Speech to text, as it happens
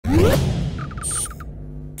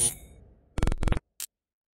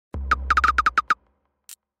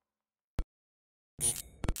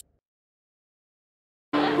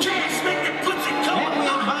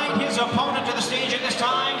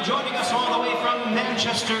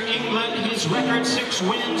Manchester, England. His record 6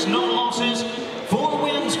 wins, no losses. 4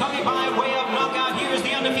 wins coming by way of knockout. Here's the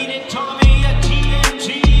undefeated Tommy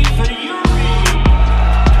TNT Fury.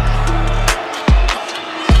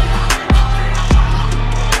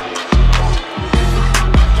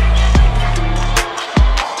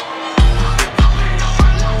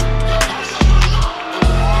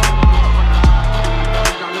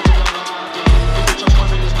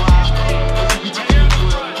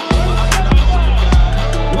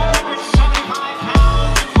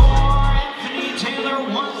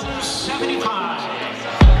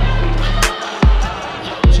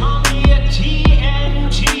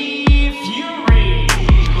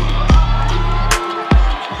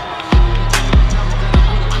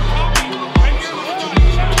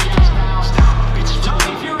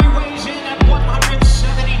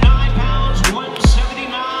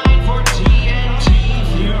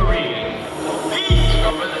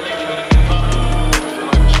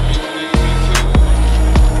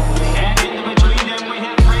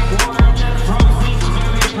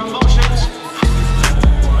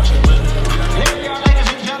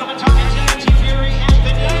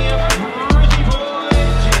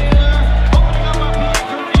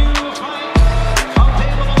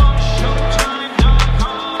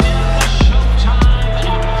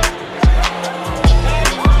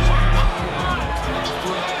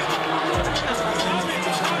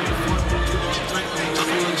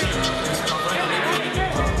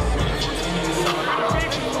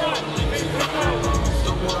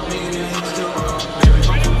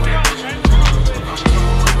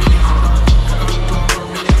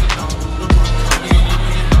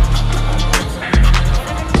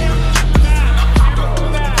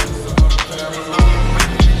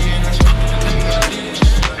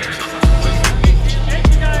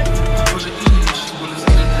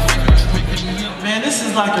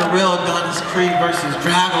 Like a real Adonis Creed versus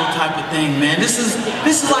Drago type of thing, man. This is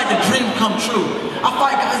like a dream come true. I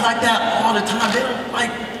fight guys like that all the time. They don't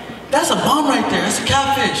like, that's a bum right there. That's a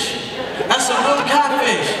catfish. That's a real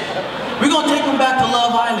catfish. We're gonna take him back to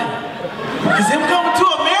Love Island. Because him coming to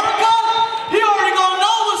America, he already gonna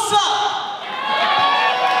know what's up.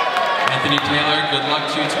 Anthony Taylor, good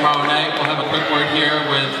luck to you tomorrow night. We'll have a quick word here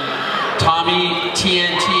with Tommy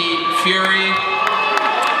TNT Fury.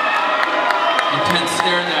 Intense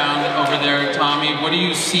stare down over there, Tommy. What do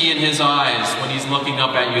you see in his eyes when he's looking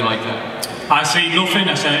up at you like that? I see nothing.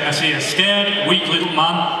 I see a scared, weak little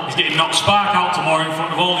man. He's getting knocked spark out tomorrow in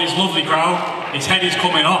front of all this lovely crowd. His head is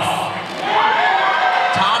coming off.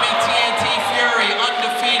 Tommy TNT Fury,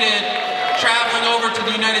 undefeated, traveling over to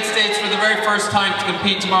the United States for the very first time to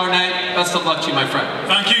compete tomorrow night. Best of luck to you, my friend.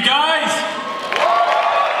 Thank you, guys.